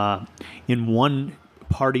in one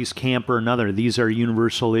party's camp or another. These are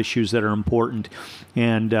universal issues that are important,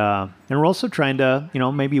 and we're also trying to, you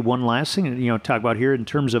know, maybe one last thing, you know, talk about here in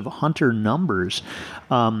terms of hunter numbers.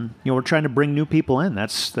 You know, we're trying to bring new people in.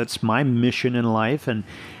 That's my mission in life, and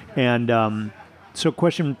so a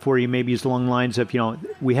question for you maybe is along the lines of, you know,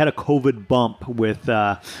 we had a COVID bump with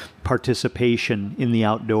participation in the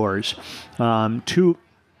outdoors,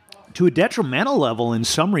 to a detrimental level in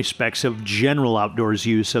some respects of general outdoors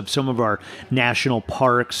use of some of our national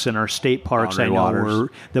parks and our state parks. Were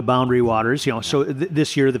the boundary waters. You know, so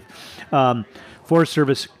this year the Forest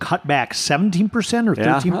Service cut back 17% or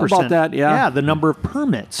 13%. About that, yeah, the number of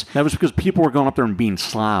permits. That was because people were going up there and being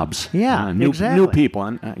slobs. Yeah, exactly. New people.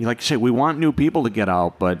 And like you say, we want new people to get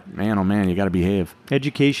out, but man, oh man, you got to behave.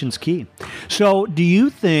 Education's key. So do you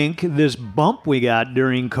think this bump we got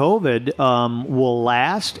during COVID will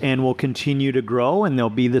last and will continue to grow, and there'll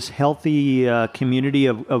be this healthy community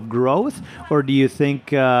of growth? Or do you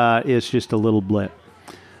think it's just a little blip?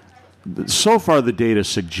 So far, the data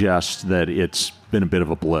suggests that it's been a bit of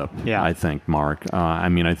a blip, I think, Mark. I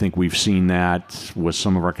mean, I think we've seen that with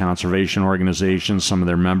some of our conservation organizations, some of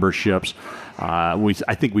their memberships.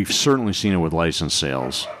 I think we've certainly seen it with license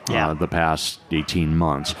sales the past 18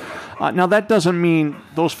 months. Now, that doesn't mean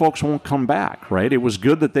those folks won't come back, right? It was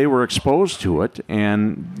good that they were exposed to it,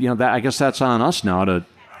 and you know, I guess that's on us now to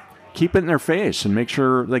keep it in their face and make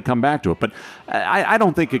sure they come back to it. But I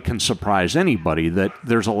don't think it can surprise anybody that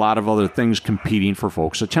there's a lot of other things competing for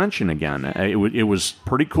folks' attention again. It was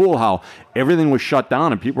pretty cool how everything was shut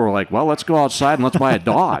down and people were like, well, let's go outside and let's buy a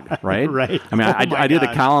dog, right? Right. I mean, I did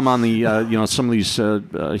a column on the, you know, some of these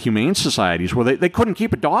humane societies where they couldn't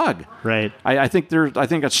keep a dog. Right. I think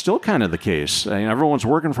that's still kind of the case. I mean, everyone's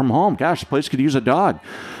working from home. Gosh, the place could use a dog.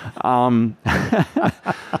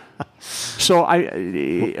 So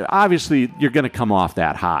obviously you're going to come off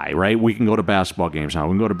that high, right? We can go to basketball games now.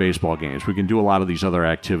 We can go to baseball games. We can do a lot of these other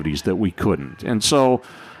activities that we couldn't. And so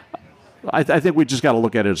I think we just got to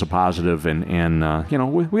look at it as a positive. And you know,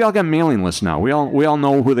 we all got mailing lists now. We all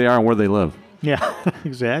know who they are and where they live. Yeah,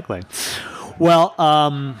 exactly. Well,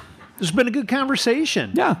 this has been a good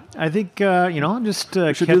conversation. Yeah. I think, you know, just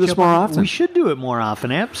we should do this more often. We should do it more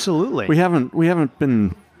often. Absolutely. We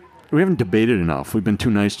haven't debated enough. We've been too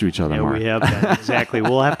nice to each other, Yeah, Mark. we have been. Exactly.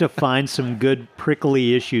 We'll have to find some good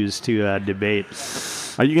prickly issues to debate.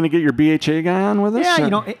 Are you going to get your BHA guy on with us? Yeah, you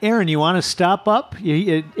know, Aaron, you want to stop up?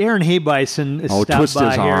 Aaron Haybison stopped twist by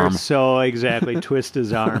his here. arm. So, exactly, twist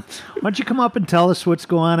his arm. Why don't you come up and tell us what's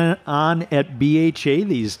going on at BHA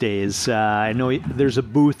these days? I know there's a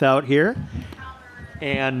booth out here.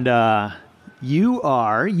 And you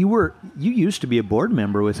used to be a board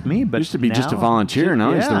member with me, but used to be just a volunteer.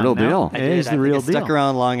 Now he's the real deal. He's the real deal. Stuck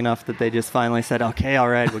around long enough that they just finally said, "Okay, all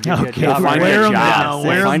right, we'll give you a job." Find wear you a him job. down,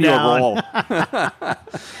 wear Find him you a down. role.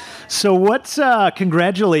 So what's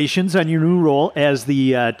congratulations on your new role as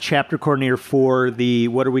the chapter coordinator for the,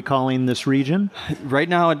 what are we calling this region? Right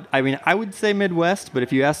now, I mean, I would say Midwest, but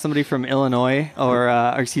if you ask somebody from Illinois or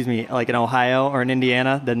excuse me, like in Ohio or in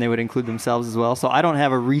Indiana, then they would include themselves as well. So I don't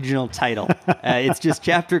have a regional title. It's just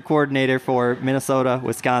chapter coordinator for Minnesota,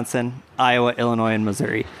 Wisconsin, Iowa, Illinois, and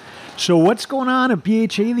Missouri. So what's going on at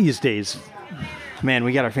BHA these days? Man,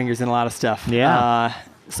 we got our fingers in a lot of stuff. Yeah.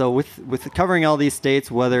 So with covering all these states,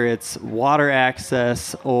 whether it's water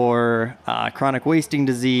access or chronic wasting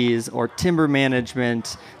disease or timber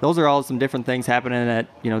management, those are all some different things happening at,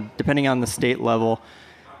 depending on the state level.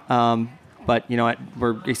 But,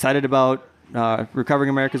 we're excited about Recovering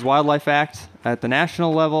America's Wildlife Act at the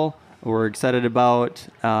national level. We're excited about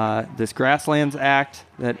this Grasslands Act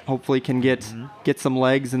that hopefully can get some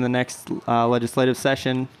legs in the next legislative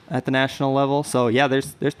session at the national level. So, yeah,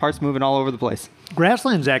 there's parts moving all over the place.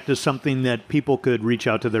 Grasslands Act is something that people could reach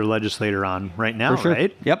out to their legislator on right now, For sure.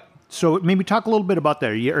 right? Yep. So maybe talk a little bit about that.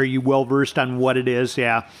 Are you well-versed on what it is?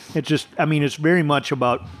 Yeah. It's just, it's very much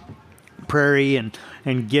about prairie and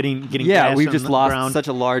getting grass we've on just the lost ground. such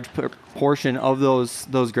a large portion of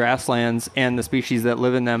those grasslands and the species that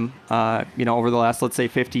live in them over the last, let's say,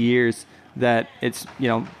 50 years, that it's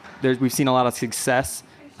we've seen a lot of success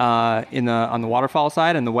on the waterfowl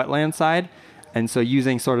side and the wetland side, and so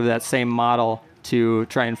using sort of that same model to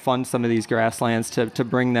try and fund some of these grasslands to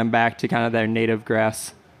bring them back to kind of their native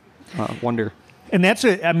grass wonder. And that's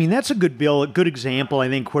a good bill, a good example, I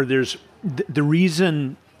think, where there's the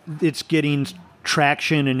reason it's getting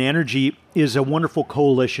traction and energy is a wonderful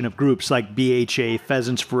coalition of groups like BHA,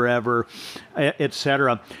 Pheasants Forever, et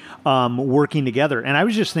cetera, working together. And I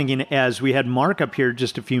was just thinking, as we had Mark up here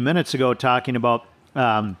just a few minutes ago talking about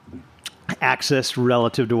access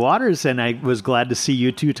relative to waters, and I was glad to see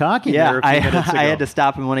you two talking there a few minutes ago. I had to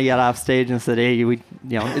stop him when he got off stage and said, "Hey,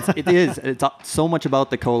 it's so much about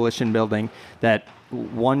the coalition building that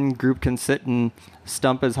one group can sit and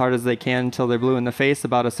stump as hard as they can until they're blue in the face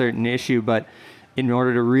about a certain issue, but in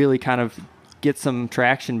order to really kind of get some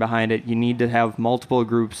traction behind it, you need to have multiple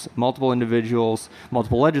groups, multiple individuals,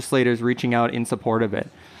 multiple legislators reaching out in support of it."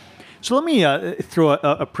 So let me throw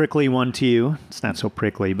a prickly one to you. It's not so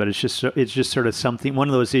prickly, but it's just sort of something. One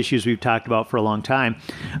of those issues we've talked about for a long time.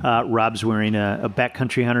 Rob's wearing a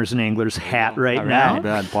Backcountry Hunters and Anglers hat right now.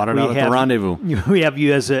 Bad. Bought it out at the rendezvous. We have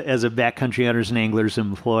you as a Backcountry Hunters and Anglers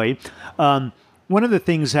employee. One of the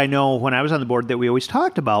things I know when I was on the board that we always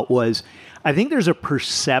talked about was, I think there's a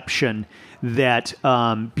perception that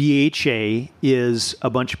BHA is a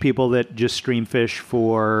bunch of people that just stream fish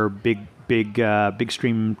for big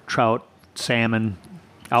stream trout, salmon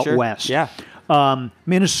out Sure. west. Yeah.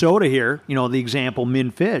 Minnesota here, the example,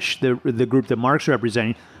 MinFish, the group that Mark's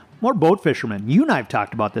representing, more boat fishermen. You and I have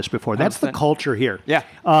talked about this before. That's the 100%. culture here. Yeah.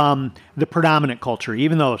 The predominant culture,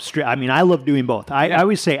 even though, I love doing both. I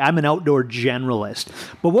always say I'm an outdoor generalist.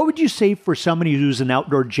 But what would you say for somebody who's an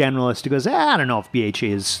outdoor generalist who goes, I don't know if BHA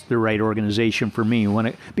is the right organization for me,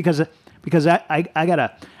 because I got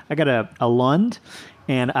a Lund,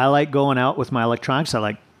 and I like going out with my electronics. I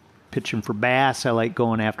like pitching for bass. I like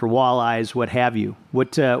going after walleyes, what have you.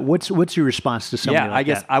 What's your response to somebody like that? I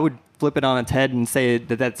guess I would flip it on its head and say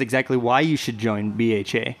that that's exactly why you should join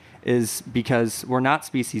BHA, is because we're not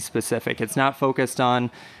species specific. It's not focused on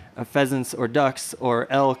pheasants or ducks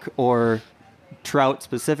or elk or trout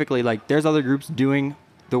specifically. Like, there's other groups doing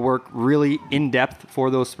the work really in depth for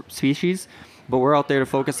those species, but we're out there to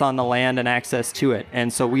focus on the land and access to it.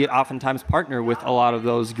 And so we oftentimes partner with a lot of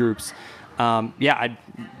those groups. I'd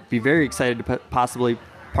be very excited to possibly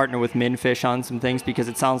partner with MinFish on some things, because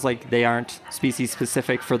it sounds like they aren't species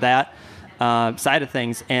specific for that side of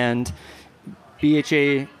things. And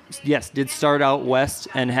BHA, yes, did start out west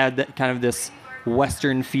and had that kind of this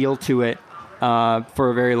western feel to it for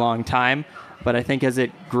a very long time. But I think as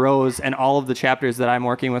it grows, and all of the chapters that I'm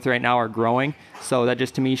working with right now are growing, so that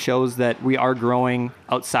just to me shows that we are growing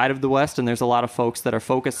outside of the West, and there's a lot of folks that are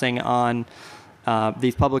focusing on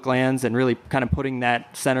these public lands and really kind of putting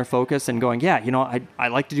that center focus and going, I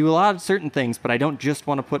like to do a lot of certain things, but I don't just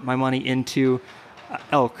want to put my money into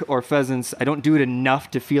elk or pheasants. I don't do it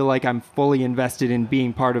enough to feel like I'm fully invested in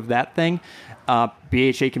being part of that thing.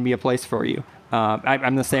 BHA can be a place for you.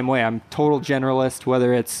 I'm the same way. I'm total generalist,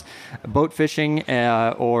 whether it's boat fishing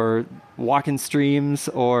or walking streams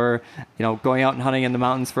or going out and hunting in the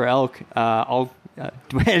mountains for elk.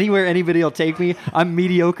 Anywhere anybody will take me. I'm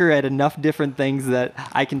mediocre at enough different things that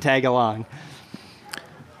I can tag along.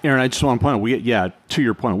 Aaron, I just want to point out, to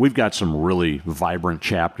your point, we've got some really vibrant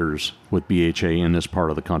chapters with BHA in this part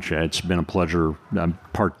of the country. It's been a pleasure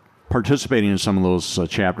participating in some of those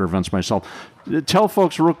chapter events myself. Tell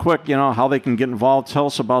folks real quick, how they can get involved. Tell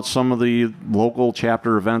us about some of the local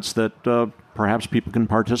chapter events that perhaps people can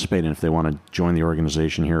participate in if they want to join the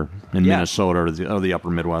organization here in Minnesota or the upper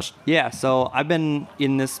Midwest. Yeah, so I've been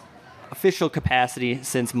in this official capacity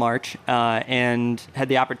since March, and had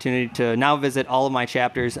the opportunity to now visit all of my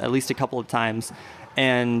chapters at least a couple of times.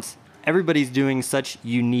 And everybody's doing such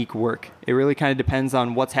unique work. It really kind of depends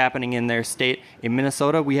on what's happening in their state. In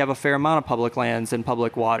Minnesota, we have a fair amount of public lands and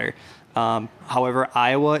public water. However,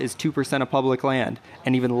 Iowa is 2% of public land,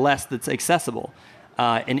 and even less that's accessible.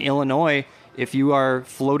 In Illinois, if you are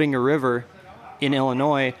floating a river in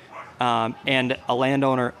Illinois and a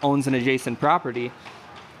landowner owns an adjacent property,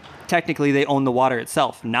 technically they own the water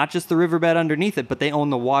itself, not just the riverbed underneath it, but they own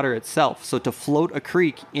the water itself. So to float a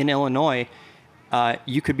creek in Illinois,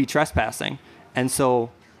 you could be trespassing. And so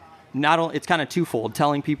it's kind of twofold,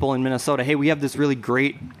 telling people in Minnesota, hey, we have this really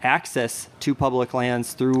great access to public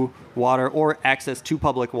lands through water or access to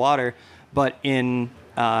public water, but in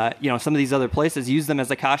some of these other places, use them as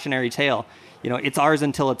a cautionary tale. It's ours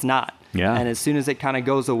until it's not. Yeah. And as soon as it kind of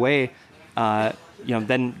goes away, then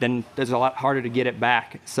there's a lot harder to get it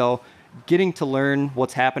back. So getting to learn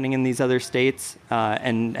what's happening in these other states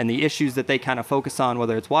and the issues that they kind of focus on,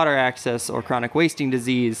 whether it's water access or chronic wasting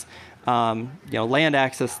disease, land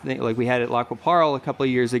access, like we had at Lac qui Parle a couple of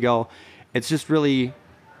years ago. It's just really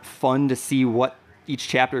fun to see what each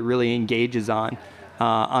chapter really engages on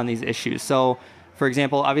these issues. So, for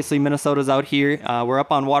example, obviously Minnesota's out here. We're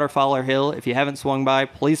up on Waterfowler Hill. If you haven't swung by,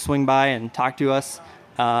 please swing by and talk to us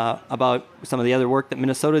about some of the other work that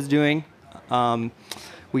Minnesota's doing.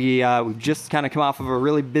 We've just kind of come off of a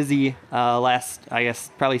really busy last, I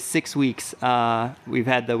guess, probably 6 weeks. We've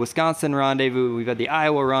had the Wisconsin rendezvous. We've had the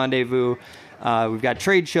Iowa rendezvous. We've got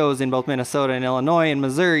trade shows in both Minnesota and Illinois and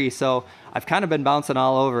Missouri. So I've kind of been bouncing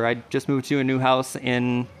all over. I just moved to a new house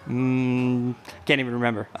in, can't even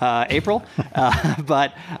remember, April.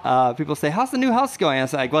 But people say, how's the new house going? I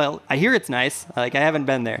was like, well, I hear it's nice. Like, I haven't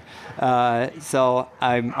been there. So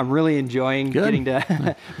I'm really enjoying getting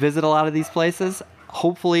to visit a lot of these places.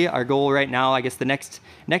 Hopefully, our goal right now, I guess the next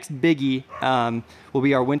biggie will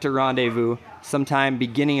be our winter rendezvous sometime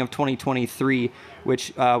beginning of 2023,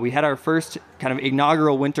 which we had our first kind of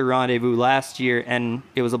inaugural winter rendezvous last year, and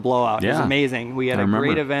it was a blowout. Yeah. It was amazing. We had a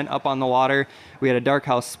great event up on the water. We had a dark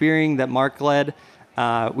house spearing that Mark led.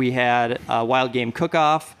 We had a wild game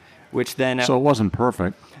cook-off, which then... So it wasn't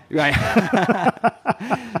perfect. Right.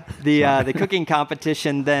 The cooking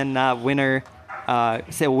competition then winner...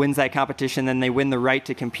 wins that competition, then they win the right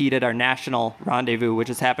to compete at our national rendezvous, which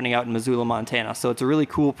is happening out in Missoula, Montana. So it's a really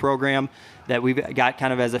cool program that we've got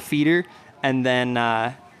kind of as a feeder. And then,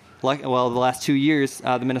 the last 2 years,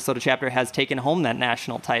 the Minnesota chapter has taken home that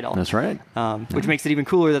national title. That's right. Which makes it even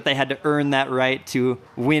cooler that they had to earn that right to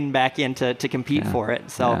win back in to compete for it.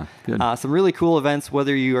 So some really cool events,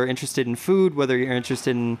 whether you are interested in food, whether you're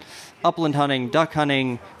interested in upland hunting, duck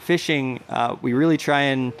hunting, fishing. We really try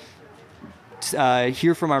and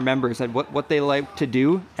hear from our members and what they like to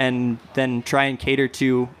do, and then try and cater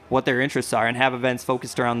to what their interests are and have events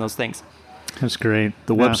focused around those things. That's great.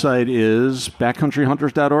 The website is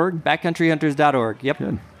backcountryhunters.org? Backcountryhunters.org, yep.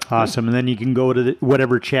 Good. Awesome. And then you can go to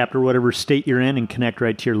whatever chapter, whatever state you're in, and connect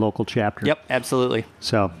right to your local chapter. Yep, absolutely.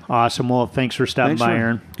 So, awesome. Well, thanks for stopping by,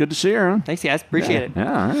 Aaron. Good to see you, Aaron. Thanks, guys. Appreciate it.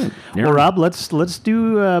 Yeah, all right. Well, Rob, let's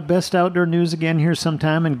do best outdoor news again here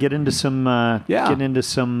sometime and get into some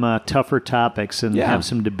tougher topics and have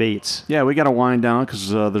some debates. Yeah, we got to wind down because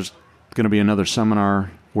there's going to be another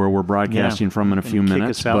seminar where we're broadcasting from in a few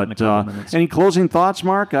minutes. But any closing thoughts,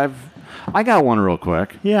 Mark? I got one real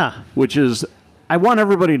quick. Yeah. Which is, I want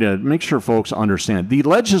everybody to make sure folks understand the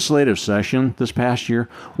legislative session this past year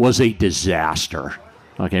was a disaster.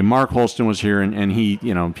 Okay, Mark Holston was here, and he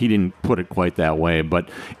didn't put it quite that way, but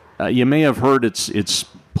you may have heard it's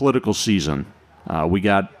political season. We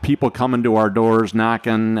got people coming to our doors,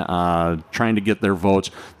 knocking, trying to get their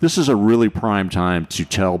votes. This is a really prime time to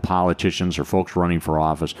tell politicians or folks running for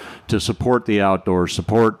office to support the outdoors,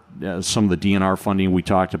 support some of the DNR funding we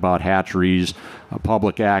talked about, hatcheries,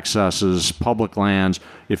 public accesses, public lands.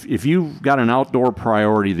 If you've got an outdoor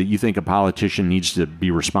priority that you think a politician needs to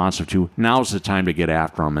be responsive to, now's the time to get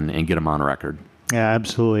after them and get them on record. Yeah,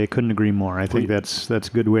 absolutely. I couldn't agree more. I think that's a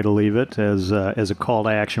good way to leave it as a call to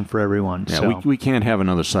action for everyone. Yeah, so. we can't have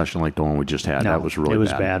another session like the one we just had. No, that was really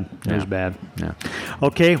bad. It was bad. Yeah.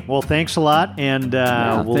 Okay, well, thanks a lot, and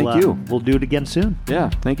thank you. We'll do it again soon. Yeah,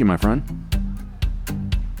 thank you, my friend.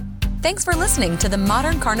 Thanks for listening to the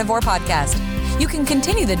Modern Carnivore Podcast. You can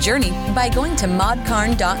continue the journey by going to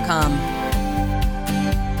modcarn.com.